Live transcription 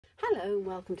Hello and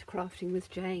welcome to Crafting with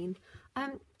Jane.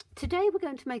 Today we're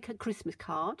going to make a Christmas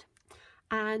card,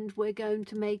 and we're going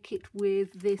to make it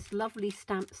with this lovely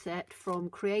stamp set from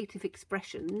Creative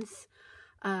Expressions.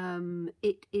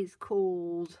 It is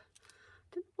called,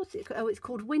 what's it called? Oh, it's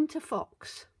called Winter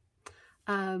Fox.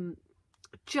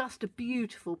 Just a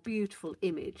beautiful, beautiful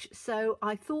image. So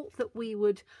I thought that we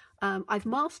would, I've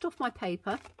masked off my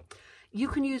paper. You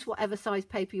can use whatever size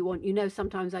paper you want. You know,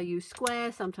 sometimes I use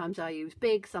square, sometimes I use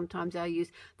big, sometimes I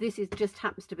use, this is just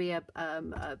happens to be a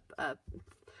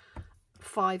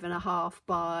 5.5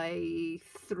 by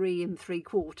 3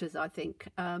 3/4, I think.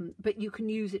 But you can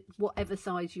use it whatever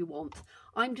size you want.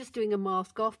 I'm just doing a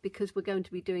mask off because we're going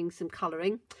to be doing some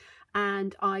colouring,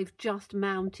 and I've just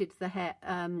mounted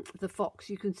the fox.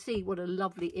 You can see what a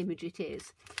lovely image it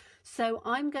is. So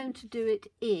I'm going to do it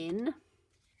in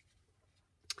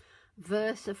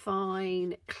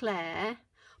VersaFine Clair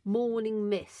Morning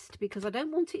Mist, because I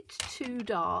don't want it too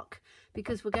dark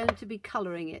because we're going to be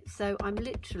colouring it. So I'm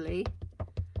literally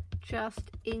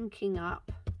just inking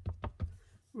up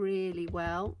really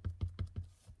well.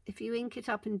 If you ink it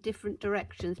up in different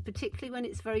directions, particularly when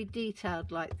it's very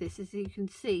detailed like this, as you can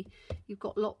see, you've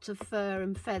got lots of fur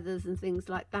and feathers and things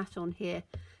like that on here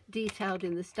detailed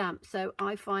in the stamp. So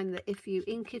I find that if you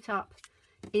ink it up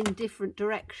in different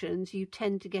directions, you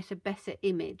tend to get a better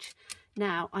image.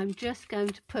 Now I'm just going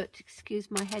to put,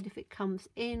 excuse my head if it comes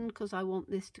in, because I want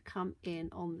this to come in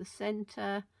on the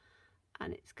center,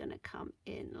 and it's going to come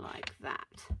in like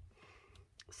that.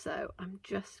 So I'm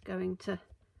just going to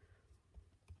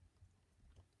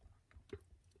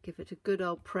give it a good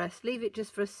old press, leave it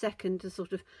just for a second to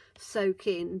sort of soak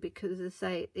in, because as I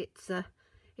say, it's a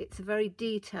very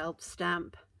detailed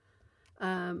stamp.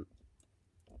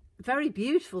 Very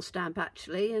beautiful stamp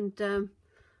actually, and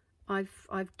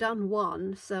I've done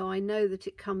one, so I know that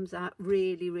it comes out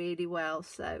really, really well.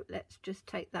 So let's just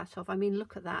take that off. I mean,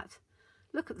 look at that,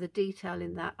 look at the detail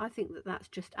in that. I think that that's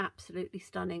just absolutely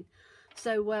stunning.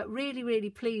 So really,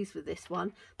 really pleased with this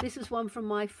one. This is one from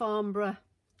my Farnborough,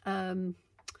 the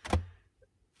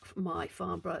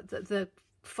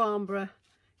Farnborough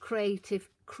Creative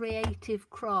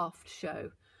Craft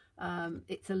Show.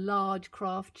 It's a large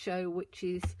craft show which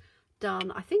is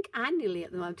done, I think, annually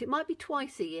at the moment. It might be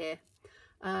twice a year.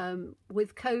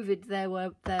 With COVID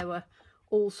there were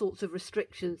all sorts of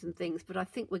restrictions and things, but I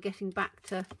think we're getting back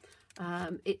to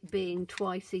it being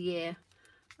twice a year.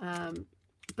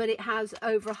 But it has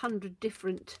over 100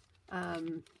 different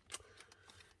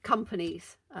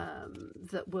companies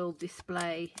that will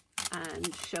display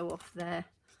and show off their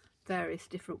various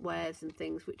different wares and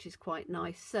things, which is quite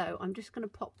nice. So I'm just going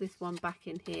to pop this one back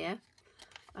in here,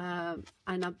 and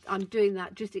I'm doing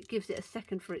that just, it gives it a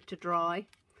second for it to dry,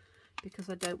 because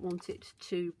I don't want it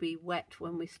to be wet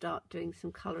when we start doing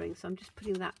some colouring. So I'm just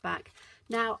putting that back.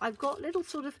 Now I've got little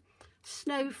sort of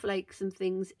snowflakes and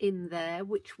things in there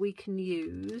which we can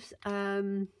use.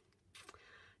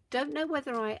 Don't know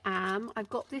whether I am. I've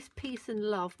got this Peace and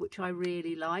Love which I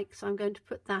really like, so I'm going to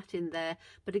put that in there,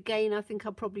 but again I think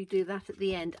I'll probably do that at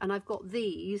the end. And I've got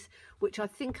these which I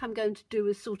think I'm going to do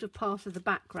as sort of part of the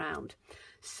background.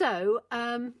 So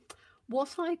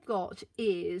what I've got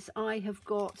is, I have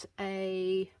got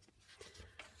a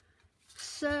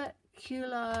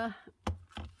circular,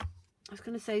 I was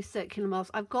going to say circular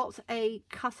mask. I've got a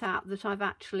cutout that I've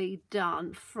actually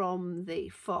done from the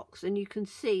fox, and you can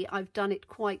see I've done it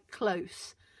quite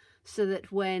close so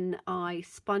that when I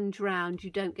sponge round you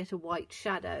don't get a white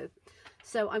shadow.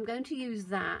 So I'm going to use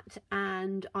that,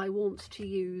 and I want to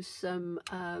use some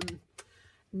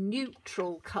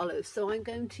neutral colours. So I'm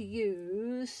going to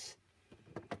use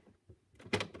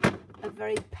a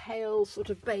very pale sort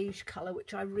of beige colour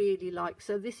which I really like.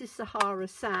 So this is Sahara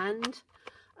Sand.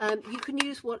 You can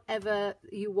use whatever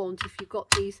you want. If you've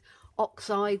got these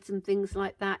oxides and things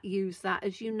like that, use that.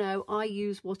 As you know, I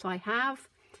use what I have,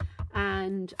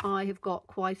 and I have got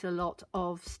quite a lot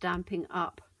of Stampin'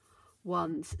 Up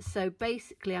ones. So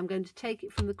basically I'm going to take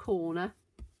it from the corner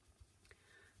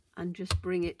and just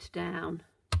bring it down,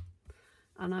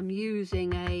 and I'm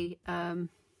using a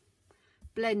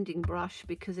blending brush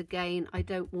because again I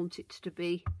don't want it to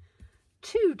be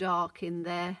too dark in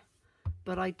there,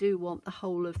 but I do want the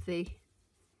whole of the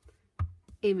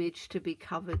image to be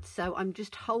covered. So I'm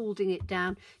just holding it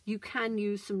down. You can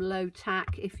use some low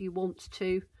tack if you want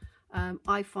to.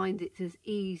 I find it as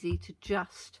easy to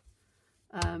just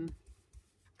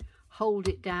hold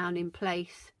it down in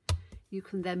place. You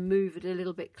can then move it a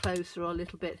little bit closer or a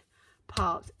little bit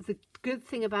apart. The good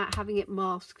thing about having it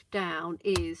masked down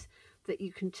is that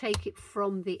you can take it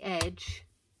from the edge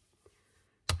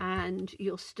and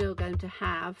you're still going to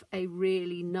have a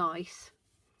really nice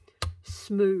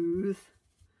smooth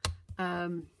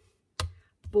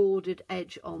bordered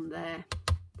edge on there.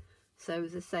 So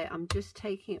as I say, I'm just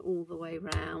taking it all the way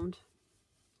round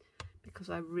because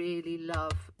I really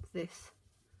love this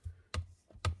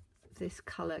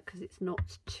colour, because it's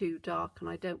not too dark and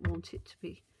I don't want it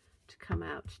to come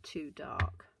out too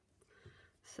dark.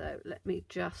 So let me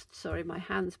just, sorry, my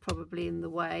hand's probably in the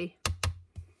way.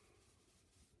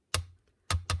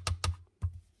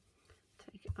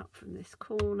 Take it up from this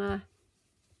corner.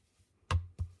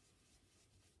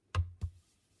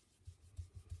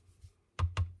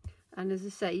 And as I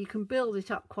say, you can build it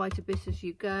up quite a bit as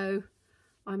you go.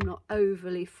 I'm not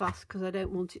overly fussed because I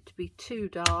don't want it to be too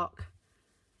dark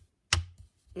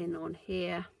in on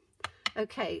here.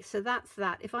 Okay, so that's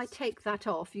that. If I take that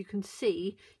off, you can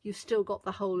see you've still got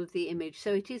the whole of the image.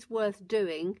 So it is worth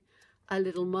doing a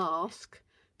little mask,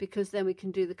 because then we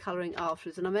can do the colouring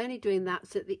afterwards. And I'm only doing that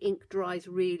so that the ink dries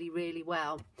really, really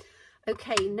well.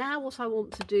 Okay, now what I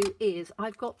want to do is,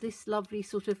 I've got this lovely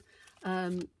sort of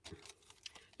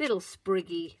little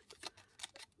spriggy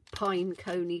pine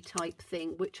coney type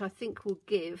thing, which I think will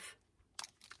give,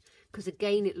 because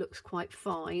again it looks quite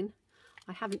fine.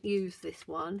 I haven't used this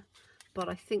one, but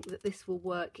I think that this will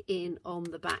work in on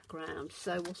the background.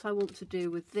 So what I want to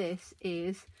do with this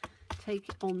is take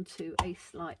it onto a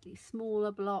slightly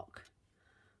smaller block.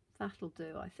 That'll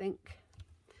do, I think.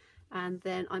 And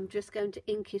then I'm just going to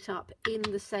ink it up in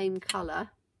the same colour,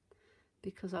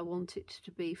 because I want it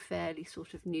to be fairly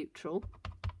sort of neutral.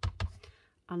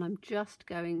 And I'm just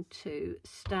going to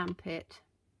stamp it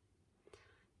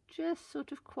just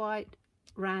sort of quite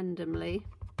randomly.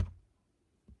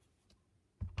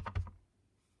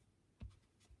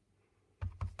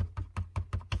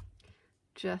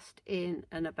 Just in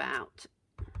and about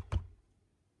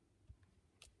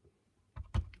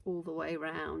all the way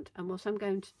around. And what I'm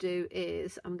going to do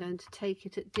is I'm going to take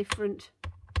it at different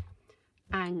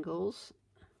angles,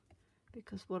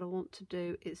 because what I want to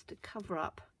do is to cover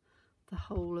up the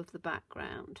whole of the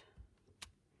background.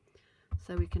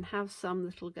 So we can have some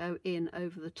that'll go in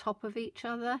over the top of each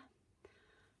other.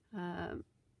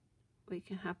 We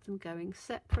can have them going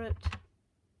separate.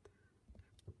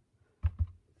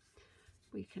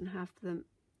 We can have them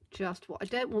just, what I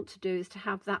don't want to do is to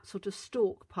have that sort of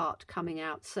stalk part coming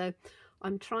out. So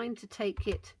I'm trying to take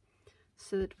it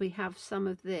so that we have some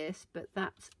of this, but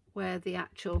that's where the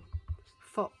actual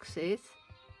fox is.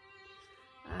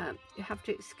 You have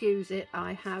to excuse it.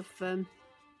 I have,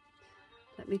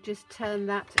 let me just turn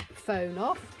that phone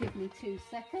off. Give me 2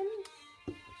 seconds.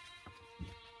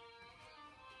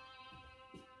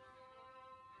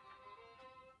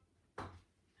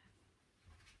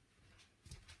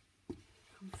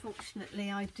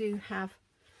 Unfortunately, I do have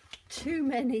too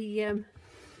many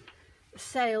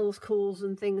sales calls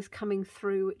and things coming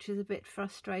through, which is a bit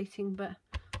frustrating, but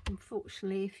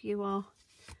unfortunately, if you are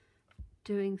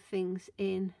doing things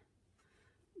in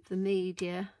the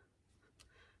media,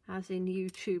 as in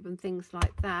YouTube and things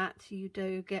like that, you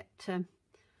do get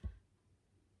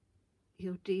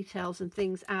your details and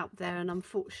things out there, and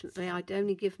unfortunately I'd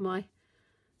only give my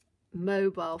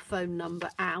mobile phone number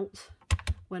out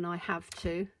when I have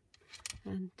to,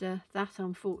 and that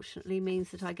unfortunately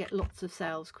means that I get lots of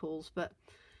sales calls, but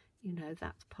you know,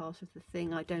 that's part of the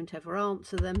thing. I don't ever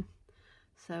answer them,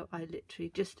 so I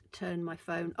literally just turn my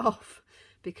phone off,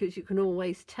 because you can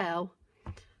always tell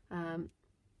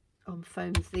on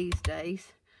phones these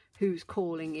days who's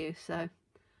calling you, so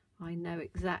I know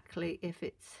exactly if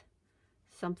it's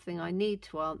something I need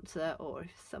to answer or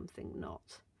if something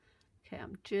not. Okay,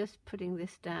 I'm just putting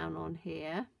this down on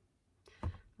here,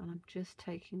 and I'm just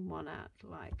taking one out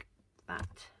like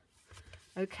that.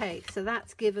 Okay, so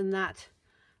that's given that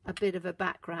a bit of a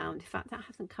background. In fact, that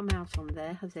hasn't come out on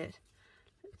there, has it?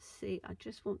 Let's see, I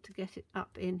just want to get it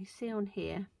up in, you see on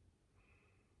here,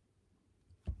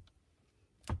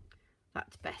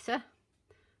 that's better.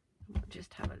 I'll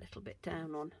just have a little bit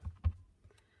down on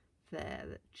there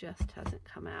that just hasn't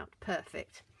come out.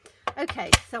 Perfect. Okay,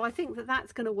 so I think that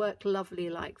that's going to work lovely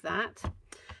like that.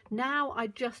 Now I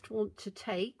just want to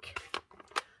take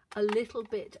a little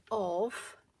bit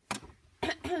of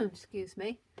excuse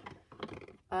me,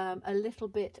 a little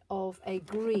bit of a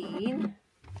green,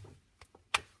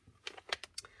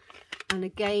 and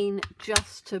again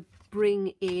just to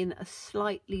bring in a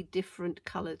slightly different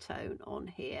colour tone on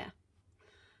here.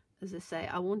 As I say,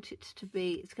 I want it to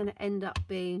be, it's going to end up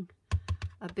being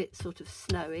a bit sort of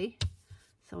snowy,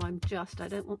 so I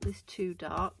don't want this too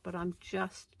dark, but I'm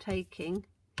just taking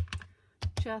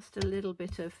just a little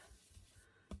bit of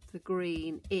the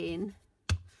green in,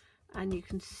 and you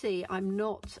can see I'm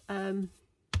not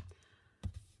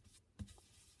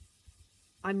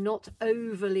I'm not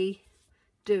overly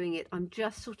doing it. I'm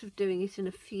just sort of doing it in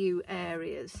a few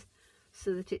areas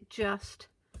so that it just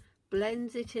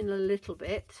blends it in a little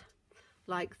bit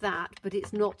like that, but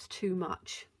it's not too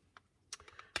much.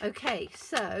 Okay,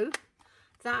 so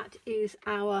that is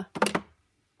our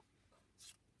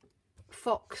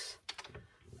fox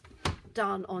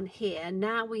done on here.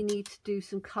 Now we need to do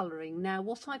some colouring. Now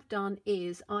what I've done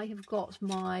is I have got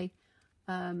my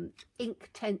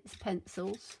Inktense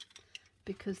pencils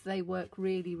because they work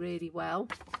really, really well.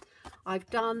 I've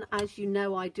done, as you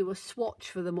know, I do a swatch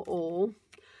for them all.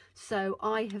 So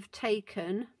I have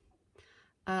taken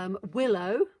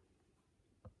Willow,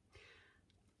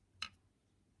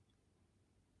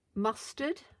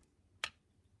 Mustard,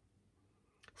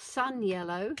 Sun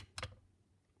Yellow,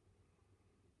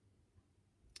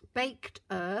 Baked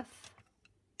Earth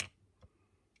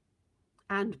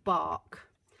and Bark.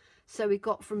 So we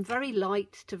got from very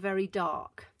light to very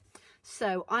dark.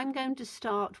 So I'm going to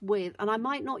start with, and I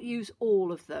might not use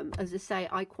all of them, as I say,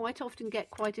 I quite often get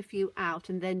quite a few out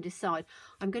and then decide.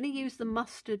 I'm going to use the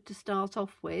mustard to start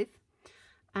off with,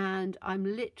 and I'm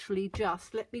literally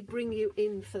just, let me bring you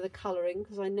in for the colouring,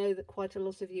 because I know that quite a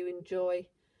lot of you enjoy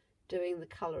doing the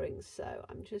colouring. So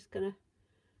I'm just going to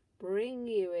bring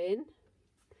you in,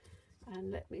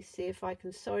 and let me see if I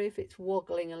can, sorry if it's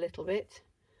woggling a little bit,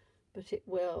 but it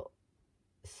will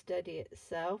steady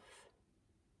itself.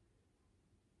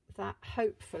 That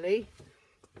hopefully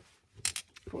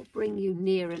will bring you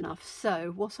near enough.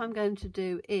 So what I'm going to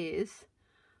do is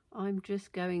I'm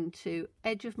just going to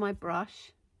edge of my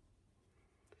brush,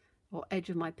 or edge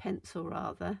of my pencil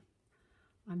rather,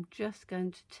 I'm just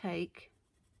going to take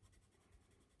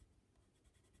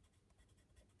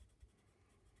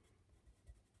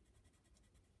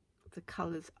the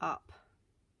colours up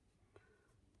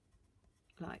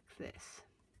like this.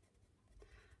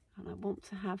 And I want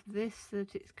to have this so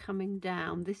that it's coming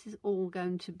down. This is all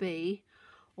going to be,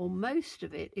 or most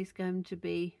of it is going to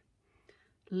be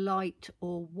light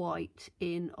or white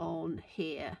in on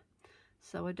here.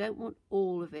 So I don't want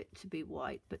all of it to be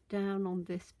white, but down on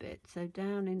this bit, so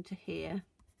down into here,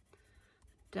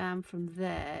 down from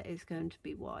there is going to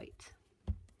be white.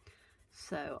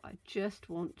 So I just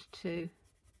want to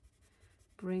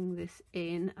bring this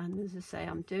in, and as I say,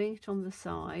 I'm doing it on the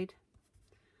side,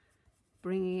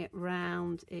 bringing it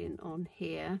round in on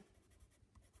here,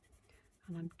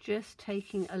 and I'm just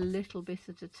taking a little bit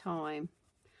at a time.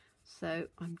 So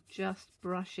I'm just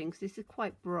brushing, because this is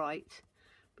quite bright.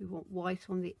 We want white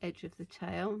on the edge of the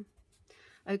tail.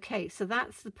 Okay, so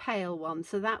that's the pale one.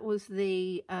 So that was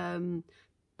the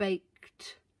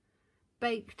baked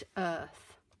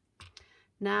earth.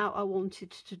 Now I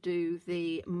wanted to do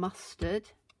the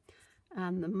mustard,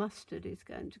 and the mustard is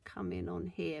going to come in on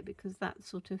here because that's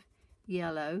sort of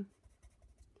yellow,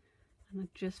 and I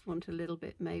just want a little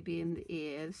bit maybe in the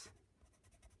ears.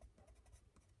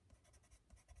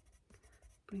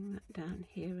 Bring that down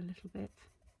here a little bit.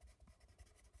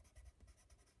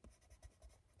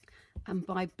 And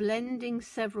by blending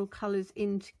several colours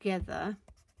in together,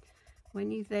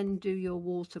 when you then do your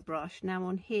water brush, now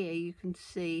on here you can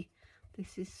see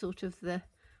this is sort of the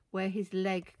where his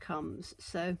leg comes.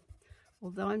 So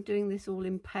although I'm doing this all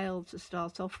in pale to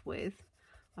start off with,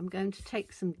 I'm going to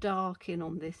take some dark in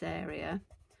on this area,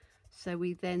 so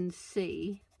we then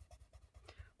see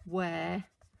where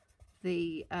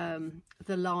the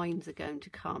lines are going to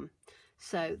come.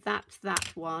 So that's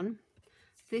that one.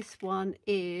 This one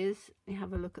is, let me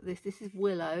have a look at this. This is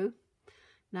Willow.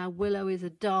 Now Willow is a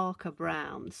darker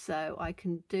brown, so I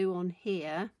can do on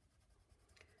here,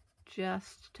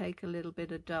 just take a little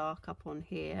bit of dark up on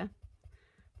here,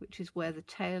 which is where the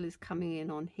tail is coming in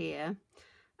on here.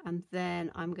 And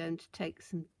then I'm going to take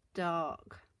some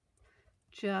dark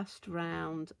just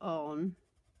round on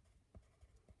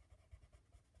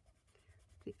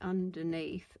the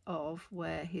underneath of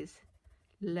where his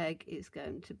leg is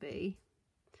going to be.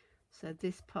 So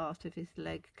this part of his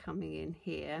leg coming in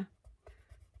here,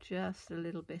 just a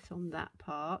little bit on that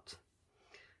part.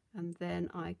 And then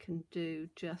I can do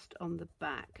just on the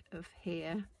back of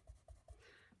here,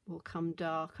 will come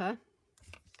darker.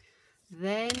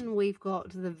 Then we've got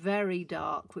the very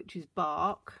dark, which is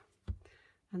Bark.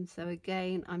 And so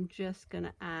again, I'm just going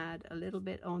to add a little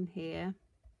bit on here,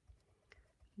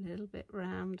 a little bit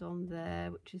round on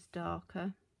there, which is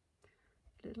darker,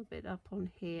 a little bit up on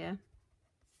here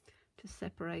to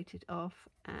separate it off,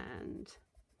 and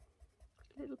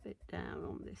a little bit down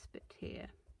on this bit here.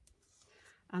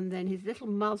 And then his little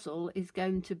muzzle is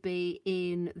going to be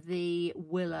in the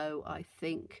Willow, I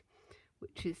think,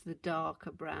 which is the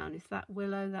darker brown. Is that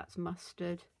Willow? That's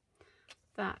Mustard.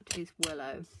 That is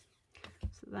Willow.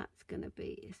 So that's going to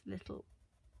be his little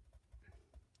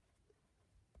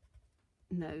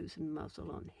nose and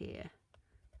muzzle on here.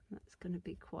 That's going to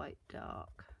be quite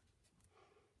dark.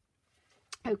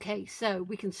 Okay, so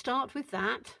we can start with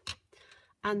that,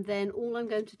 and then all I'm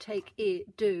going to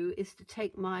do is to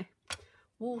take my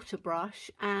water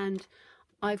brush, and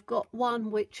I've got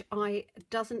one which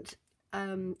doesn't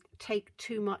take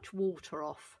too much water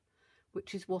off,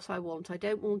 which is what I want. I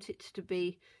don't want it to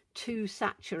be too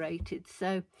saturated,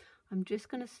 so I'm just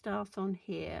going to start on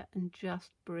here and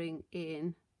just bring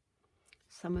in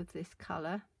some of this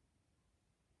colour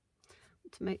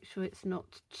to make sure it's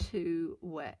not too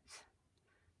wet.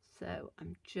 So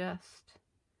I'm just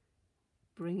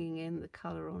bringing in the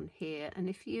colour on here, and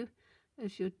if you,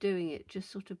 as you're doing it,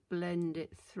 just sort of blend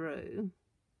it through,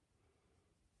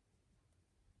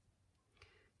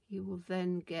 you will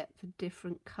then get the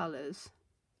different colours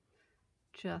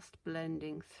just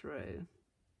blending through.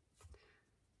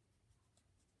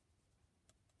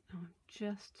 I'm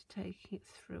just taking it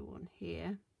through on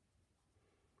here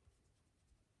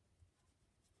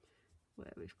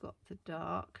where we've got the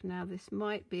dark. Now this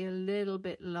might be a little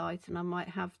bit light, and I might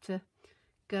have to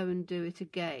go and do it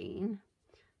again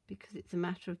because it's a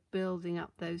matter of building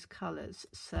up those colours.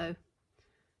 So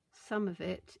some of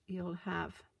it you'll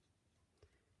have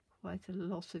quite a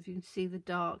lot of, you can see the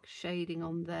dark shading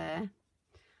on there.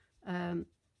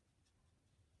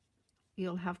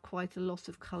 You'll have quite a lot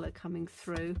of colour coming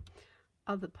through.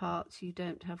 Other parts you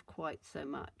don't have quite so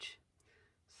much.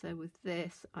 So with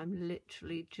this I'm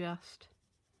literally just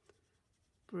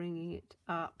bringing it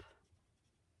up.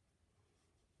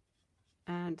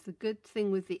 And the good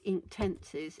thing with the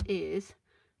Inktenses is,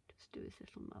 just do this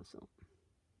little muzzle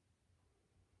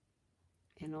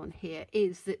in on here,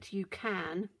 is that you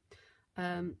can,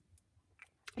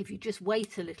 if you just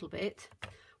wait a little bit,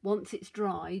 once it's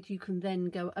dried, you can then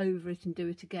go over it and do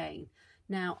it again.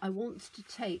 Now I want to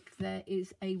take, there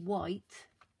is a white,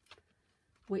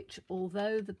 which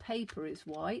although the paper is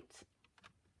white,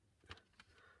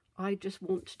 I just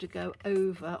want to go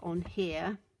over on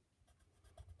here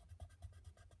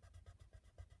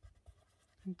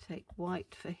and take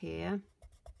white for here.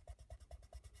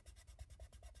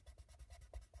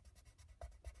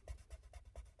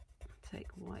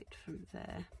 Take white from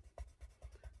there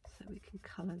so we can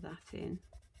colour that in.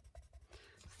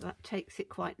 So that takes it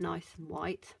quite nice and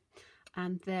white.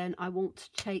 And then I want to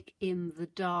take in the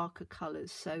darker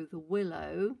colours, so the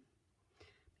willow,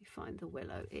 let me find the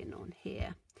willow in on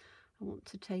here. I want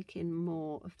to take in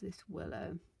more of this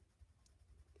willow.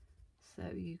 So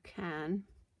you can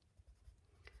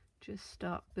just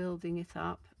start building it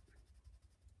up.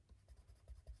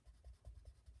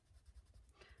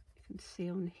 You can see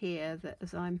on here that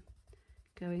as I'm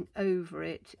going over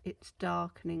it, it's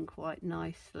darkening quite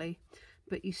nicely,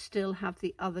 but you still have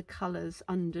the other colours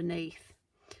underneath.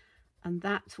 And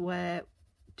that's where,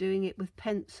 doing it with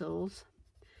pencils,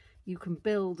 you can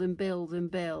build and build and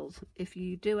build. If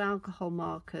you do alcohol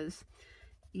markers,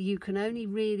 you can only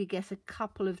really get a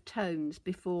couple of tones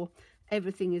before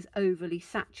everything is overly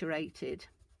saturated.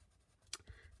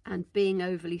 And being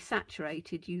overly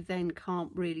saturated, you then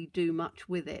can't really do much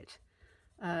with it.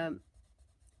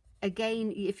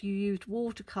 Again, if you used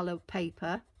watercolour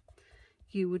paper,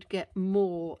 you would get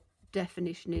more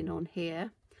definition in on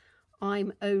here.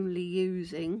 I'm only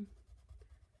using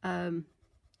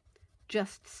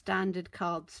just standard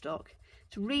cardstock.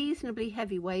 It's reasonably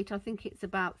heavyweight. I think it's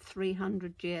about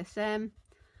 300 GSM,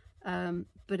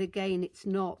 but again, it's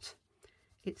not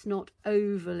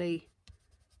overly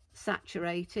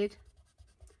saturated.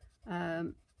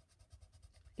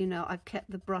 You know, I've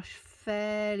kept the brush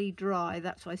fairly dry.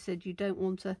 That's why I said you don't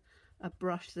want a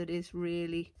brush that is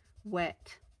really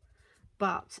wet.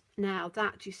 But now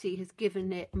that, you see, has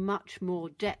given it much more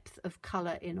depth of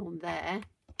colour in on there.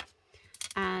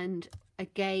 And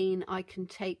again, I can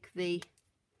take the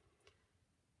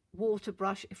water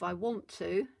brush if I want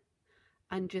to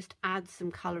and just add some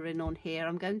colour in on here.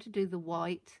 I'm going to do the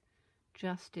white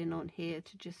just in on here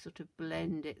to just sort of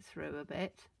blend it through a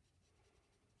bit.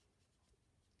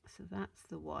 So that's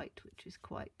the white, which is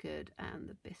quite good, and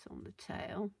the bit on the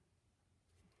tail.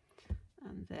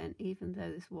 And then, even though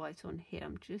there's white on here,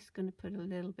 I'm just going to put a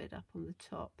little bit up on the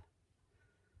top,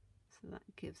 so that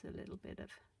gives a little bit of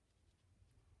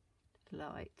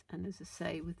light. And as I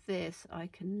say, with this I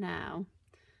can now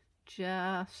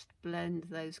just blend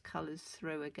those colours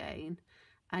through again,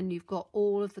 and you've got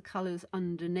all of the colours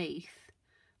underneath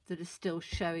that are still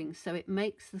showing, so it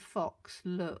makes the fox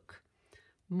look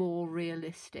more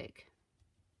realistic.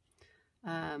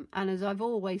 And as I've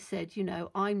always said, you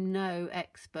know, I'm no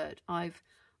expert. I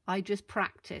just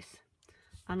practice,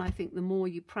 and I think the more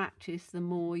you practice, the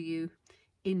more you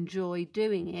enjoy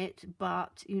doing it.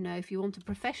 But you know, if you want a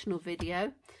professional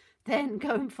video, then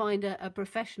go and find a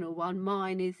professional one.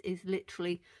 Mine is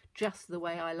literally just the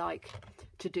way I like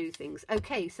to do things.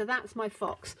 Okay, so that's my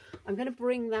fox. I'm going to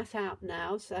bring that out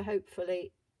now, so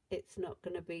hopefully it's not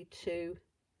going to be too,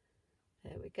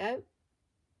 there we go.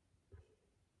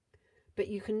 But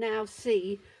you can now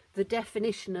see the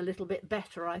definition a little bit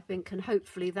better, I think, and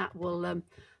hopefully that will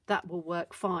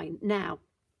work fine. Now,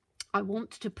 I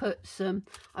want to put some,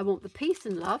 I want the peace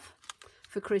and love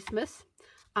for Christmas,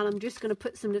 and I'm just going to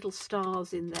put some little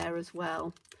stars in there as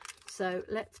well. So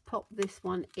let's pop this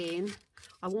one in.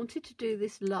 I wanted to do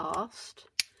this last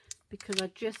because I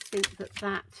just think that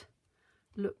that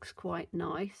looks quite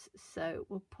nice. So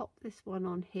we'll pop this one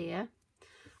on here.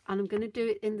 And I'm going to do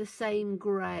it in the same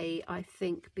grey, I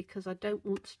think, because I don't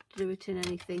want to do it in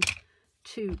anything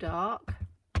too dark.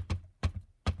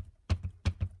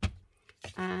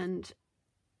 And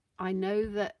I know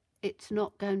that it's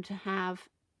not going to have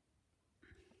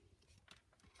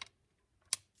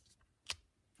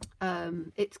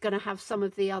it's going to have some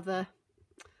of the other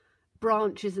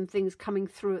branches and things coming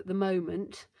through at the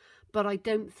moment, but I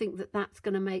don't think that that's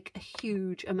going to make a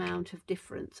huge amount of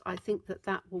difference. I think that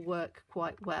that will work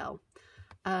quite well.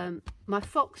 My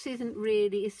fox isn't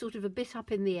really, is sort of a bit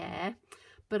up in the air,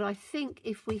 but I think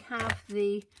if we have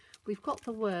we've got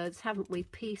the words, haven't we?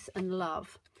 Peace and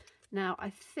love. Now I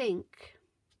think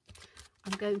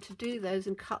I'm going to do those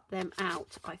and cut them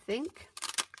out, I think.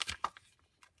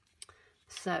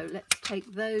 So let's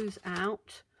take those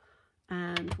out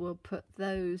and we'll put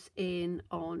those in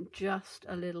on just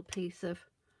a little piece of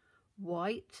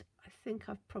white. I think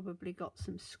I've probably got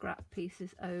some scrap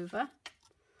pieces over.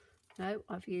 No,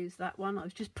 I've used that one. I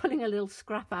was just pulling a little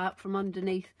scrap out from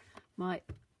underneath my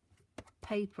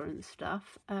paper and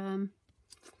stuff. That'll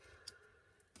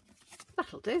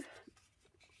do.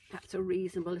 That's a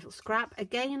reasonable little scrap.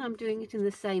 Again, I'm doing it in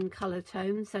the same colour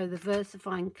tone, so the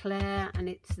VersaFine Clair, and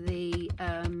it's the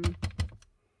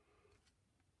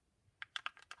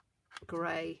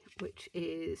grey, which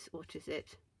is, what is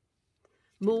it?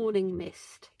 Morning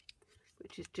Mist,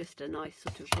 which is just a nice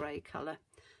sort of grey colour.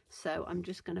 So I'm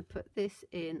just going to put this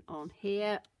in on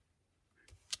here,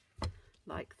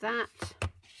 like that,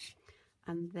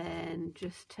 and then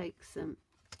just take some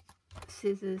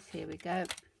scissors, here we go.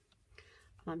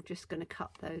 I'm just going to cut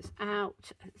those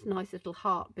out. It's a nice little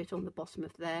heart bit on the bottom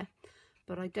of there,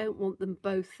 but I don't want them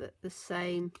both at the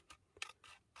same.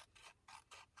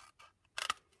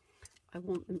 I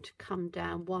want them to come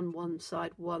down one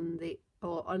side, one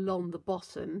or along the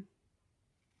bottom.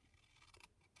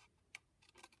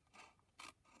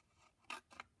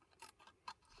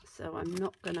 So I'm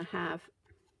not going to have,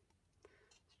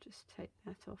 let's just take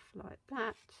that off like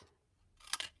that.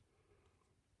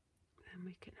 And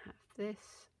we can have this.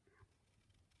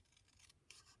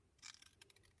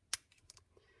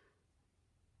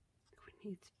 We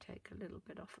need to take a little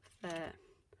bit off of there.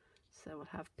 So we'll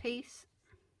have peace.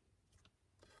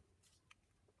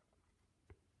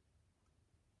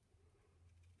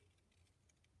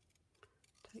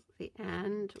 Take the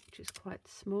and, which is quite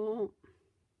small.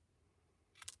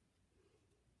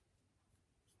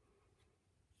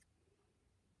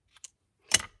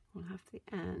 We'll have the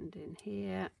and in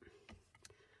here.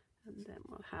 And then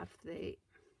we'll have the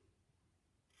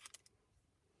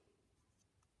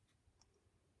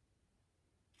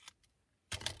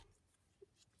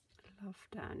love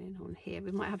down in on here.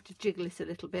 We might have to jiggle it a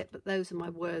little bit, but those are my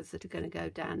words that are going to go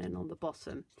down in on the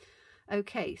bottom.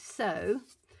 Okay, so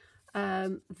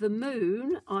the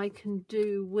moon I can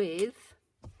do with,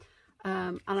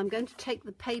 and I'm going to take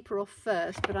the paper off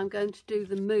first, but I'm going to do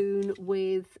the moon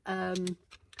with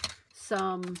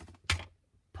some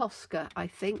Posca, I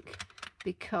think,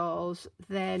 because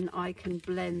then I can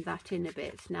blend that in a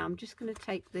bit. Now I'm just going to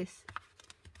take this,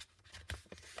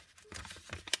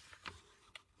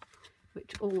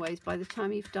 which always, by the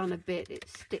time you've done a bit, it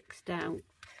sticks down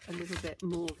a little bit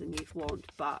more than you'd want,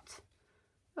 but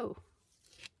oh,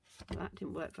 well, that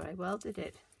didn't work very well, did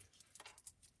it?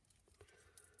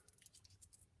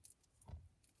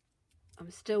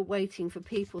 I'm still waiting for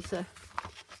people to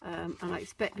and I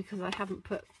expect, because I haven't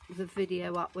put the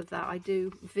video up with that, I do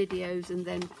videos and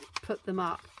then put them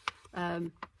up,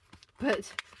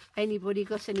 but anybody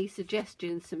got any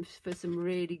suggestions for some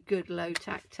really good low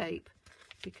tack tape,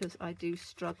 because I do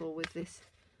struggle with this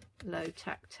low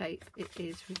tack tape, it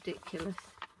is ridiculous.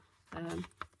 Right,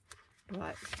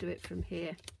 let's do it from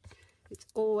here. It's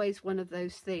always one of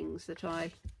those things that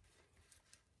I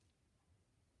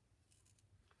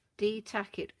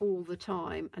detack it all the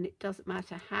time, and it doesn't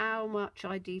matter how much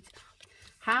I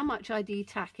how much I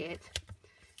detack it,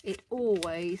 it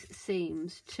always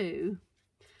seems to,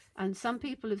 and some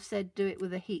people have said do it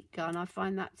with a heat gun. I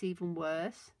find that's even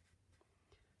worse.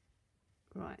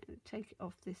 Right, take it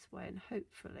off this way and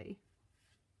hopefully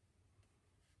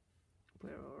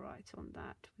we're all right on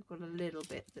that. We've got a little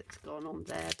bit that's gone on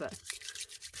there, but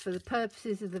for the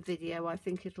purposes of the video I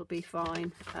think it'll be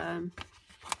fine.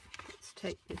 Let's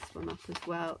take this one up as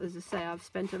well. As I say, I've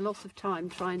spent a lot of time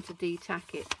trying to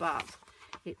detack it, but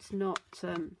it's not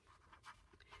the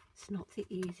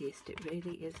easiest. It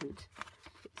really isn't.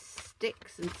 It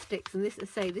sticks and sticks, and this, as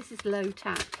I say, this is low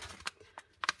tack.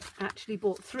 I actually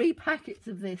bought 3 packets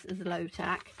of this as low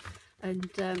tack, and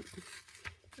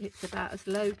it's about as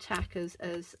low tack as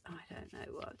I don't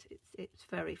know what. It's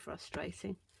very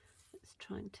frustrating. Let's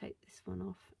try and take this one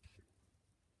off.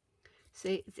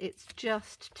 See, it's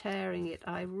just tearing it.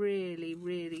 I really,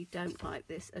 really don't like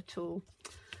this at all.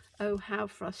 Oh, how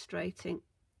frustrating.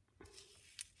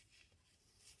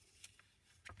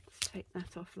 Let's take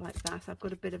that off like that. I've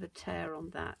got a bit of a tear on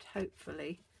that.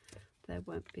 Hopefully there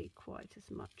won't be quite as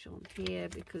much on here,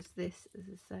 because this, as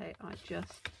I say,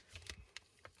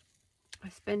 I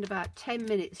spend about 10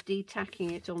 minutes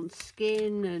detacking it on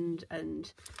skin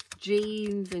and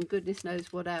jeans and goodness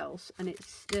knows what else, and it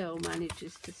still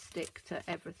manages to stick to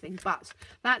everything. But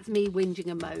that's me whinging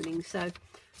and moaning, so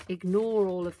ignore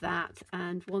all of that.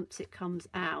 And once it comes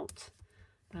out,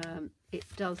 it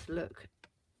does look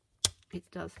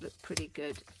pretty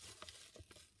good.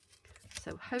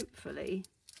 So hopefully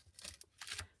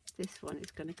this one is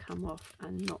going to come off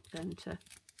and not going to,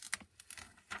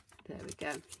 there we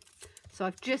go. So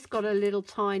I've just got a little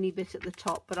tiny bit at the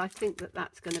top, but I think that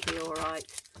that's going to be all right.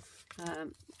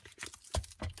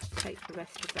 Take the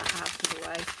rest of that out of the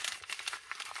way.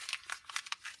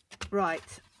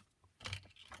 Right,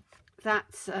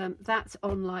 that's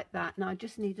on like that. Now I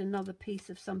just need another piece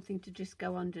of something to just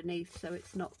go underneath, so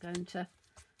it's not going to,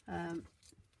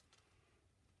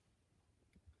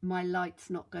 my light's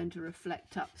not going to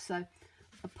reflect up. So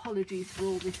apologies for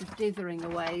all this dithering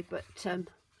away, but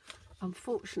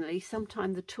unfortunately,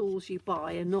 sometimes the tools you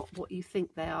buy are not what you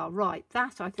think they are. Right,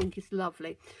 that I think is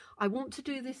lovely. I want to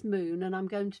do this moon, and I'm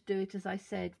going to do it, as I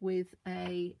said, with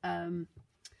a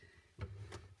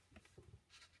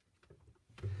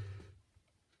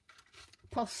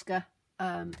Posca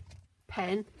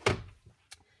pen,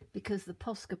 because the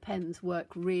Posca pens work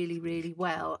really, really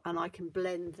well, and I can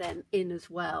blend them in as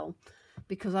well,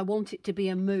 because I want it to be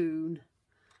a moon.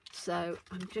 So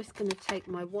I'm just going to take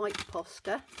my white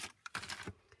Posca,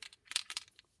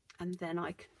 and then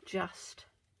I can just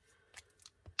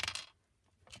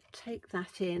take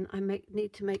that in. I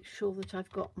need to make sure that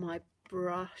I've got my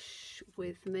brush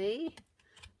with me,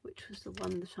 which was the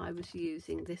one that I was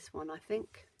using, this one I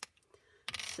think.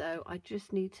 So I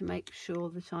just need to make sure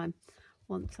that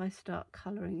once I start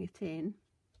colouring it in,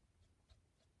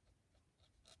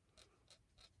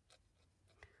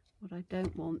 what I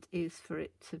don't want is for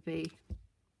it to be,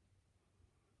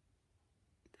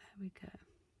 there we go,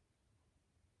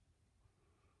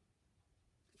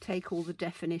 take all the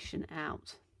definition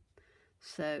out.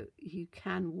 So you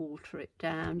can water it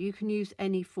down. You can use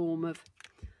any form of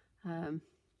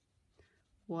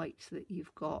white that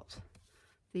you've got.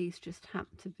 These just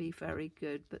happen to be very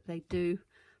good, but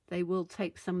they will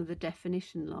take some of the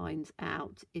definition lines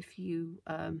out if you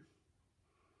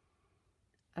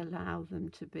allow them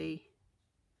to be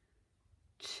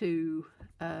too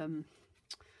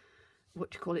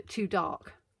too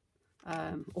dark,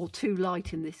 or too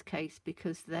light in this case,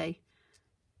 because they're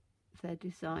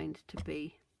designed to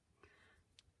be,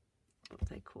 what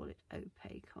they call it,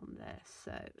 opaque on there.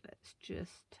 So let's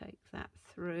just take that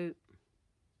through,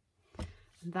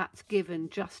 and that's given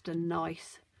just a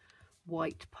nice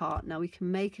white part. Now we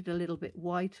can make it a little bit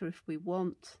whiter if we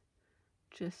want,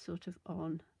 just sort of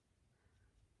on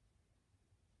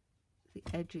the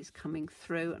edges coming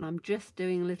through, and I'm just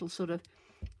doing little sort of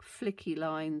flicky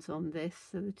lines on this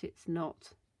so that it's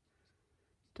not,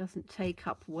 doesn't take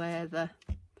up where the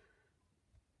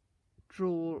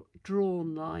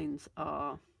drawn lines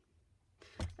are.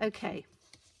 Okay,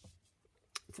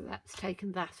 so that's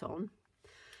taken that on.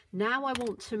 Now I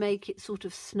want to make it sort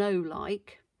of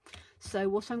snow-like. So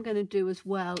what I'm going to do as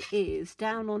well is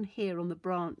down on here on the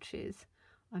branches,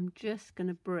 I'm just going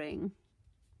to bring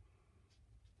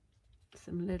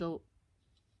some little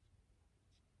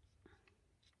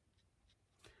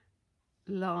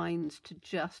lines to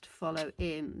just follow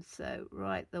in, so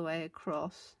right the way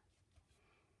across.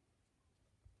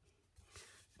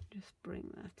 Just bring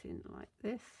that in like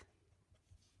this.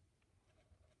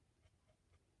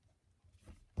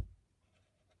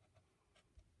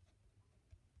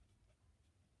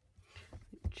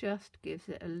 just gives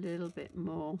it a little bit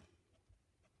more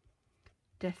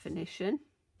definition.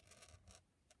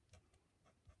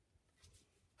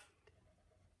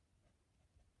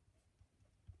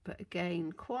 But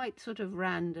again, quite sort of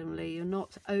randomly, you're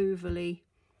not overly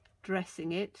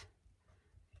dressing it,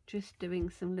 just doing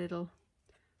some little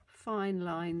fine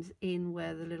lines in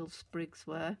where the little sprigs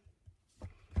were.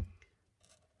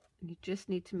 And you just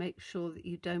need to make sure that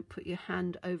you don't put your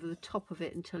hand over the top of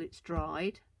it until it's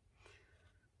dried.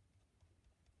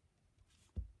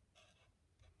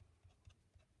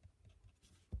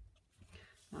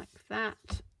 Like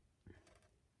that.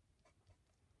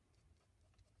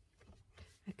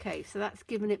 Okay, so that's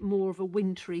given it more of a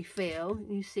wintry feel.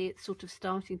 You see it's sort of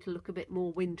starting to look a bit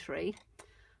more wintry.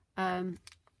 I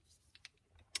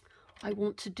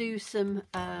want to do some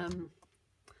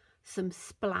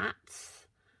splats,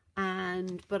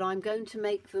 but I'm going to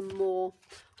make them more.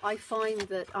 I find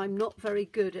that I'm not very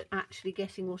good at actually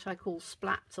getting what I call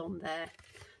splats on there,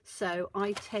 so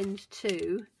I tend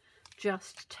to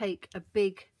just take the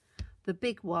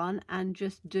big one and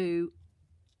just do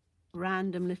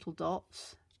random little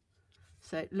dots,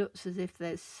 so it looks as if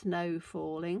there's snow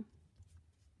falling.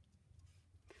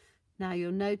 Now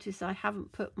you'll notice I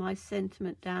haven't put my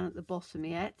sentiment down at the bottom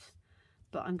yet,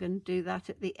 but I'm going to do that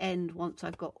at the end once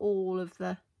I've got all of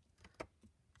the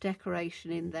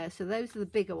decoration in there. So those are the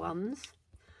bigger ones,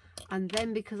 and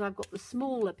then because I've got the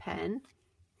smaller pen,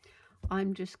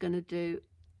 I'm just going to do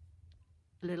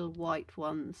little white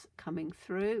ones coming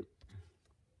through.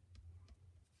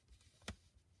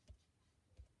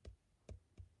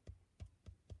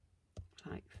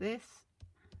 Like this.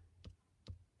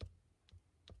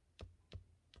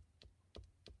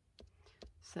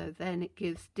 So then it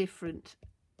gives different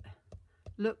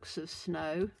looks of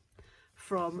snow,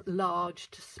 from large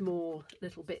to small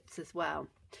little bits as well.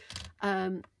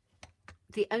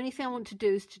 The only thing I want to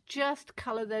do is to just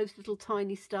colour those little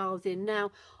tiny stars in.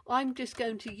 Now I'm just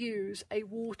going to use a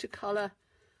watercolour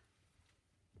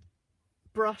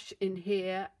brush in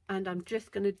here, and I'm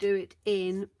just going to do it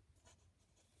in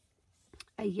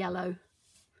a yellow.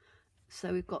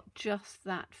 So we've got just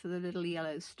that for the little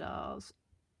yellow stars,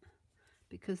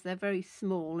 because they're very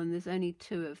small and there's only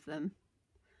 2 of them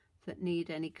that need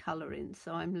any colour in.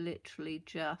 So I'm literally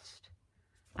just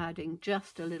adding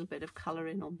just a little bit of colour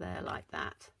in on there like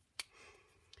that.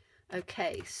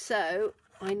 Okay, so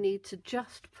I need to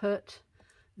just put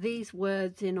these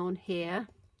words in on here.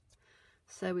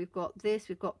 So we've got this,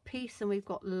 we've got peace, and we've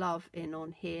got love in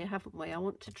on here, haven't we? I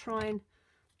want to try and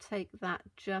take that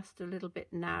just a little bit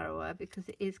narrower because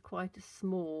it is quite a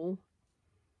small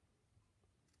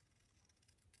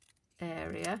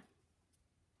area.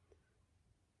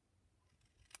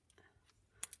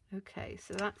 Okay,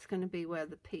 so that's going to be where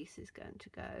the piece is going to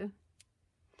go.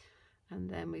 And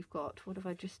then we've got, what have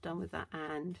I just done with that?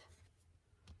 And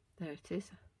there it is.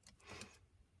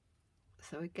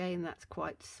 So again, that's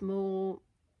quite small.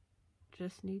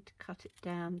 Just need to cut it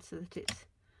down so that it's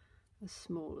as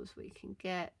small as we can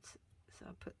get. So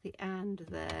I'll put the and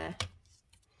there.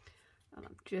 And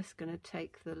I'm just going to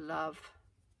take the love.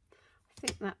 I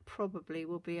think that probably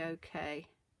will be okay.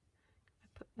 I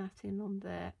put that in on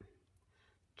there.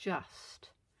 Just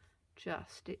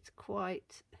it's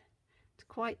quite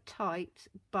tight,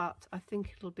 but I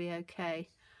think it'll be okay.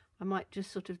 I might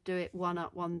just sort of do it one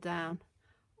up, one down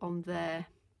on there.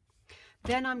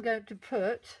 Then I'm going to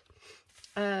put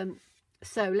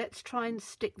so let's try and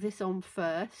stick this on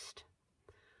first.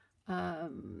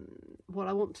 What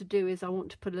I want to do is I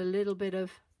want to put a little bit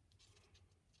of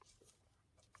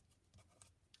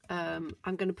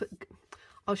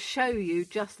I'll show you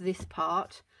just this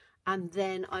part, and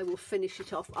then I will finish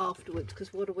it off afterwards,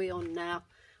 because what are we on now?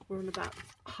 We're on about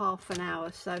half an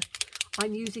hour. So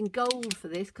I'm using gold for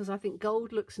this because I think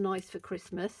gold looks nice for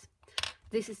Christmas.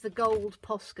 This is the gold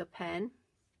Posca pen,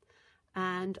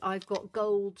 and I've got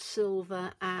gold,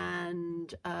 silver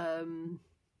and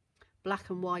black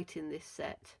and white in this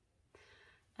set.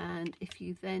 And if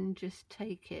you then just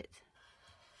take it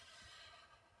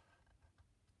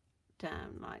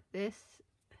down like this,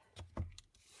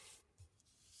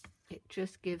 it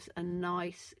just gives a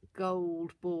nice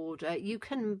gold border. You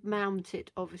can mount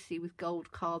it obviously with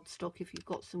gold cardstock if you've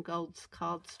got some gold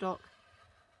cardstock.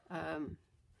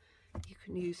 You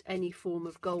can use any form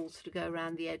of gold to go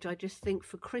around the edge. I just think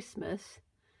for Christmas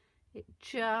it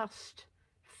just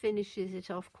finishes it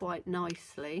off quite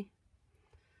nicely.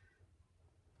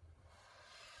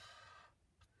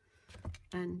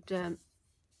 And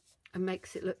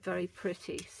makes it look very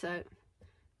pretty. So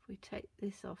if we take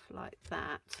this off like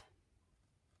that,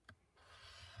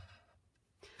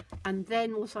 And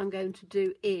then what I'm going to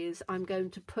do is I'm going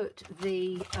to put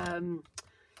the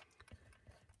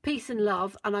Peace and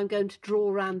Love, and I'm going to draw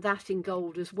around that in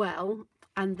gold as well.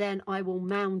 And then I will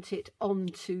mount it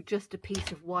onto just a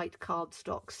piece of white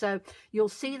cardstock. So you'll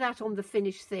see that on the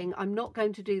finished thing. I'm not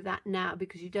going to do that now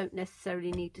because you don't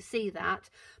necessarily need to see that,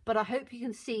 but I hope you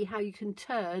can see how you can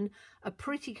turn a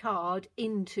pretty card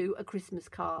into a Christmas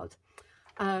card.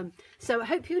 So I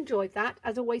hope you enjoyed that.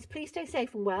 As always, please stay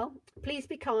safe and well. Please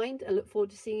be kind, and look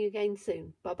forward to seeing you again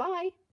soon. Bye bye.